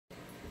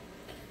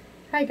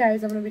Hi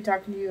guys, I'm going to be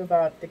talking to you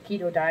about the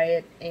keto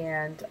diet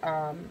and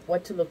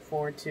what to look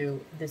forward to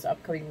this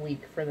upcoming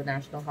week for the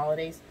national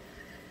holidays.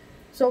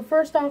 So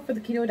first off, for the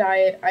keto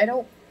diet, I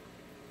don't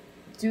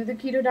do the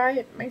keto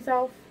diet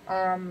myself.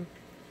 I'm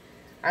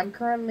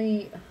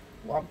currently,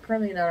 I'm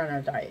currently not on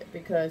a diet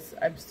because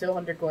I'm still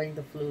undergoing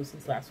the flu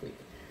since last week.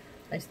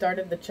 I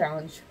started the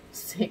challenge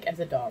sick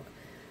as a dog.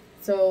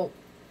 So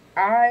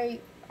I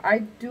I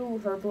do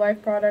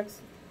Herbalife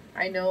products.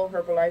 I know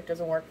Herbalife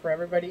doesn't work for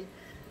everybody.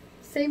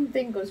 Same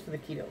thing goes for the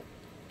keto.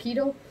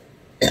 Keto,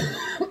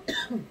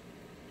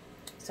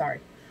 sorry,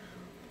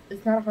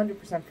 it's not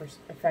 100%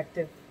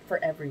 effective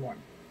for everyone.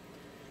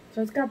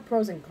 So it's got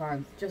pros and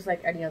cons, just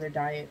like any other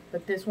diet.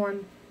 But this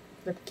one,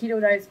 the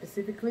keto diet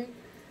specifically,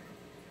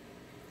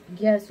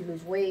 yes, you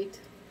lose weight,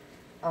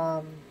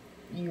 um,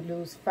 you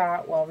lose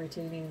fat while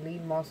retaining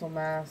lean muscle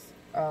mass,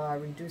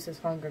 reduces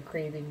hunger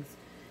cravings,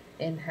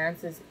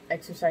 enhances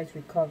exercise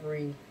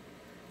recovery,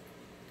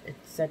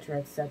 etc.,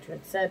 etc.,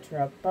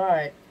 etc.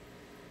 But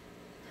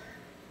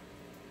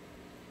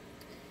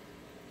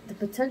the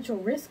potential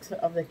risks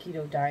of the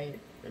keto diet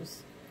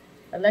is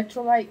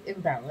electrolyte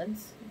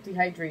imbalance,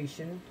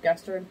 dehydration,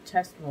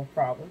 gastrointestinal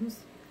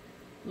problems,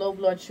 low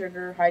blood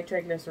sugar, high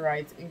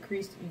triglycerides,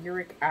 increased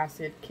uric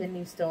acid,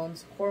 kidney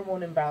stones,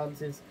 hormone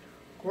imbalances,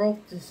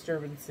 growth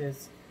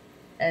disturbances,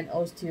 and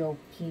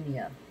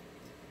osteopenia,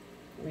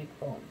 weak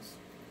bones.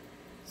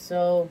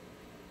 So,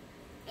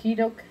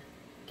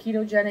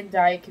 ketogenic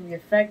diet can be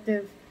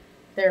effective.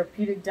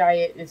 Therapeutic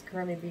diet is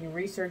currently being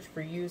researched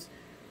for use.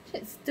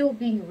 It's still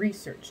being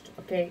researched,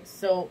 okay?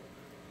 So,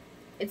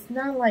 it's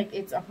not like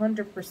it's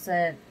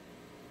 100%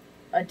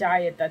 a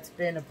diet that's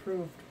been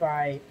approved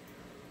by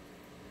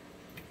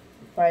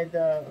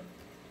the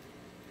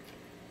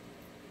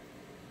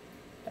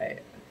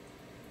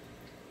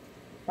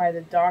by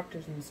the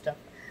doctors and stuff.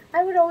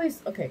 I would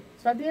always, okay,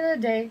 so at the end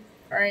of the day,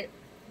 all right,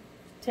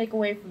 take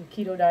away from the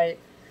keto diet,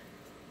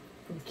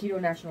 from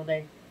Keto National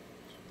Day,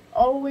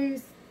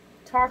 always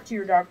talk to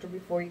your doctor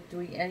before you're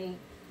doing any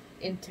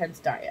intense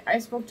diet. I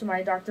spoke to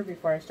my doctor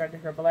before I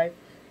started Herbalife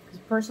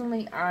because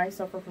personally I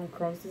suffer from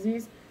Crohn's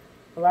disease.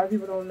 A lot of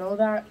people don't know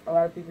that. A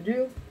lot of people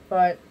do,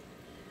 but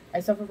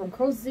I suffer from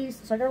Crohn's disease,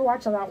 so I gotta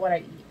watch a lot what I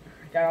eat.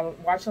 I gotta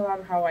watch a lot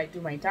of how I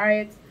do my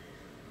diets,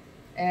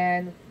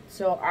 and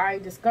so I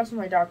discussed with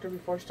my doctor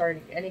before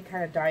starting any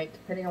kind of diet,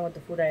 depending on what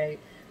the food I eat,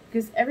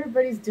 because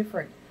everybody's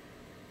different.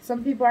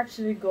 Some people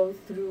actually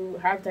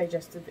have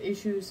digestive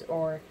issues,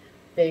 or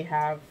they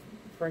have,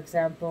 for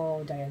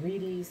example,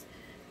 diabetes.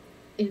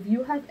 If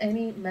you have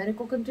any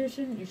medical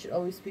condition, you should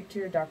always speak to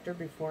your doctor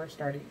before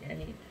starting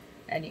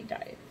any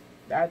diet.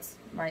 That's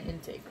my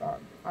intake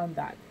on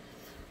that.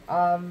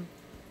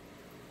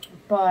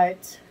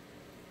 But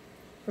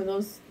for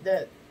those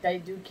that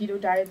do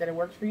keto diet that it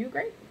works for you,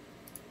 great.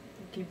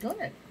 Keep doing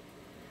it.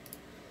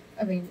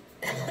 I mean,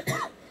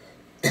 I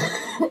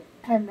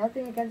have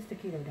nothing against the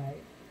keto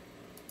diet.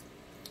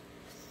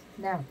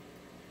 Now,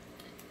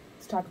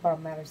 let's talk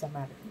about matters that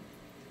matter.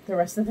 The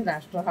rest of the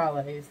national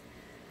holidays.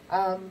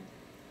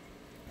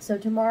 So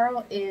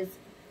tomorrow is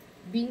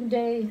Bean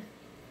Day.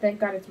 Thank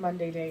God it's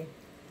Monday Day.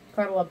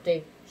 Cuddle Up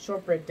Day.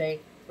 Shortbread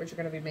Day, which you're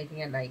going to be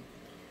making at night.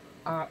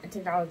 And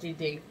Technology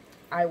Day.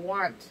 I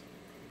want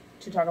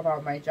to talk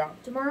about my job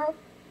tomorrow.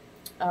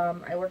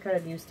 I work at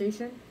a news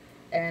station,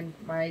 and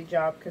my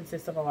job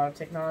consists of a lot of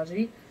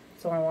technology.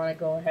 So I want to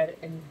go ahead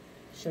and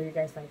show you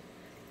guys like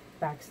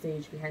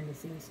backstage, behind the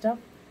scenes stuff,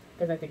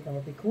 because I think that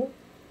would be cool.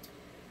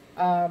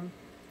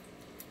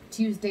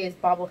 Tuesday is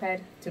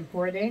Bobblehead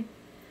Tempura Day.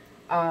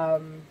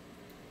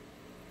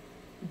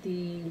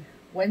 The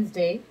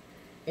Wednesday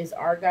is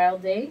Argyle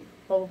Day,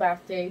 Bubble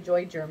Bath Day,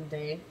 Joy Germ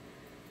Day,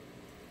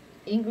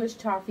 English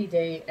Toffee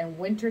Day, and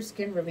Winter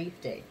Skin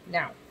Relief Day.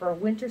 Now, for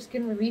Winter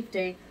Skin Relief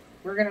Day,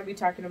 we're going to be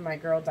talking to my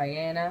girl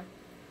Diana,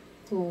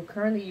 who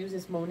currently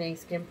uses Monet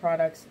skin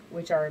products,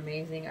 which are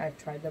amazing. I've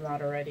tried them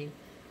out already.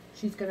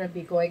 She's going to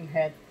be going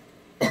ahead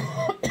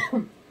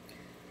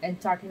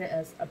and talking to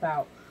us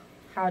about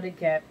how to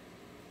get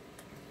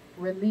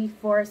relief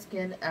for our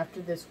skin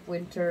after this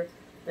winter,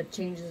 the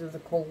changes of the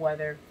cold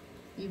weather,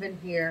 even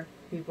here,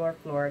 people are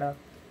Florida,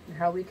 and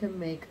how we can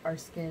make our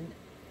skin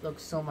look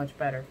so much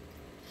better.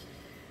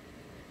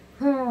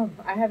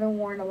 I haven't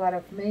worn a lot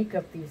of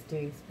makeup these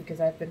days because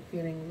I've been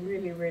feeling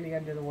really, really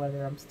under the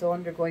weather. I'm still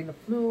undergoing the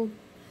flu.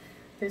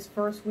 This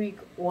first week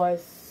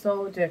was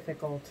so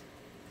difficult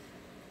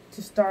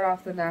to start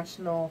off the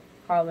National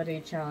Holiday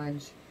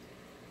Challenge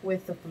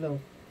with the flu.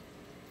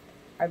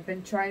 I've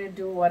been trying to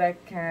do what I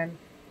can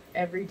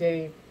every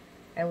day,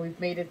 and we've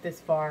made it this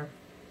far,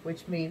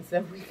 which means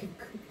that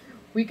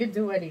we can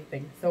do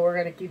anything. So we're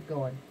gonna keep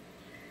going.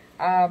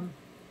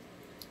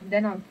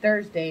 Then on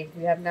Thursday,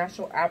 we have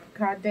National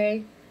Apricot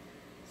Day,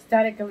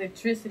 Static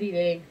Electricity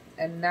Day,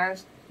 and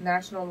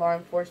National Law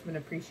Enforcement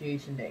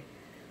Appreciation Day.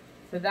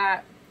 For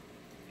that,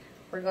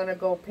 we're going to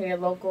go pay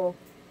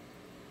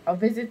a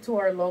visit to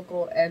our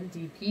local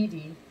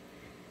NDPD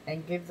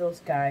and give those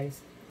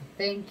guys a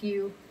thank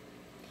you.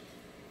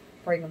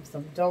 Bring them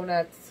some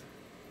donuts.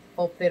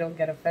 Hope they don't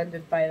get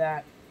offended by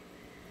that.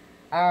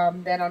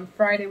 Then on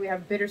Friday we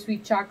have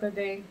bittersweet chocolate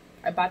day.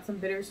 I bought some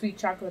bittersweet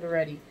chocolate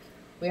already.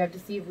 We have to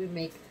see if we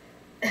make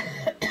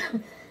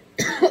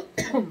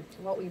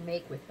what we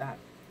make with that.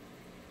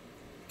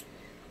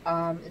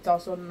 It's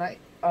also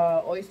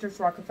Oysters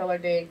Rockefeller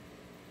Day,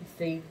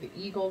 Save the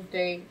Eagles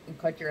Day, and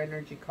Cut Your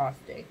Energy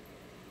Cost Day.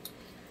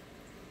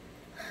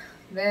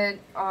 Then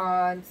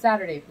on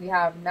Saturday, we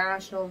have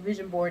National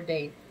Vision Board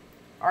Day,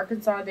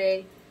 Arkansas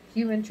Day,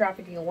 Human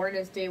Trafficking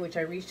Awareness Day, which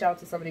I reached out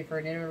to somebody for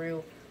an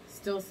interview,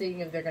 still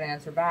seeing if they're going to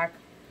answer back,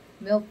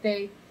 Milk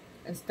Day,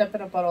 and Step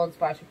in a Puddle and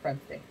Splash with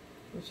Friends Day,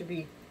 which should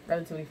be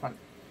relatively fun.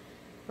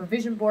 For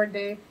Vision Board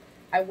Day,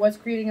 I was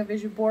creating a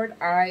vision board.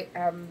 I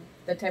am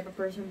the type of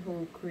person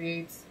who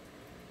creates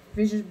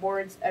vision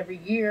boards every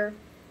year.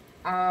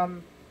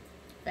 And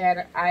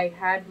I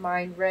had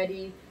mine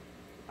ready,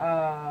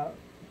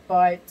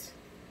 but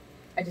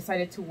I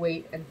decided to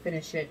wait and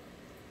finish it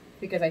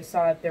because I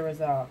saw that there was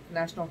a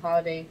national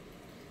holiday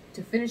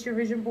to finish your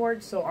vision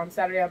board. So on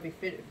Saturday, I'll be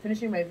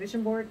finishing my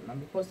vision board, and I'll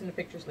be posting the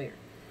pictures later.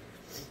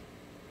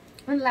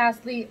 And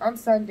lastly, on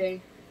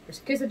Sunday, there's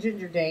Kiss a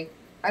Ginger Day.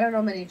 I don't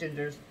know many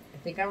gingers. I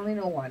think I only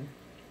know one.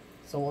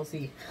 So we'll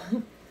see.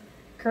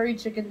 Curry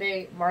Chicken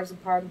Day,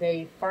 Marzipan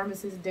Day,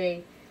 Pharmacist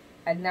Day,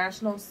 and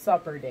National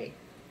Supper Day.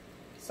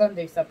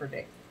 Sunday Supper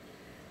Day.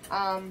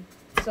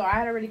 So I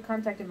had already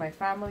contacted my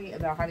family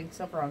about having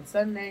supper on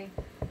Sunday.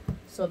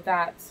 So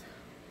that's,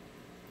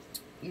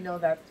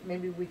 that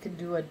maybe we can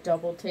do a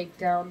double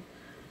takedown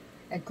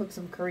and cook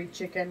some curry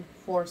chicken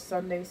for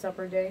Sunday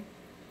Supper Day.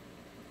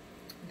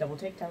 Double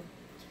takedown.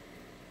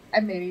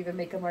 And maybe even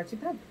make a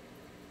marzipan.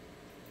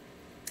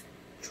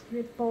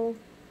 Triple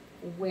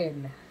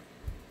win.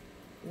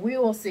 We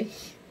will see.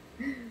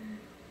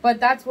 But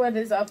that's what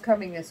is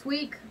upcoming this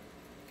week.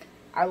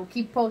 I will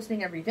keep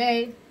posting every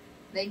day.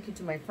 Thank you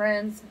to my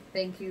friends.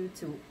 Thank you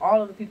to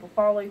all of the people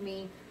following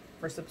me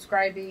for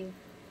subscribing.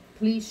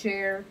 Please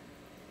share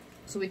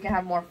so we can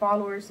have more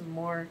followers and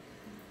more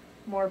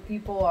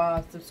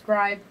people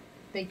subscribe.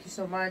 Thank you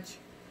so much.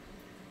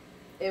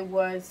 It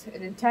was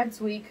an intense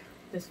week.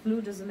 This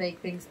flu doesn't make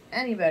things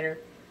any better,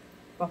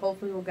 but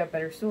hopefully we'll get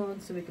better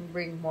soon so we can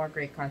bring more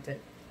great content.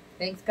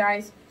 Thanks,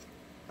 guys.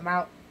 I'm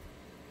out.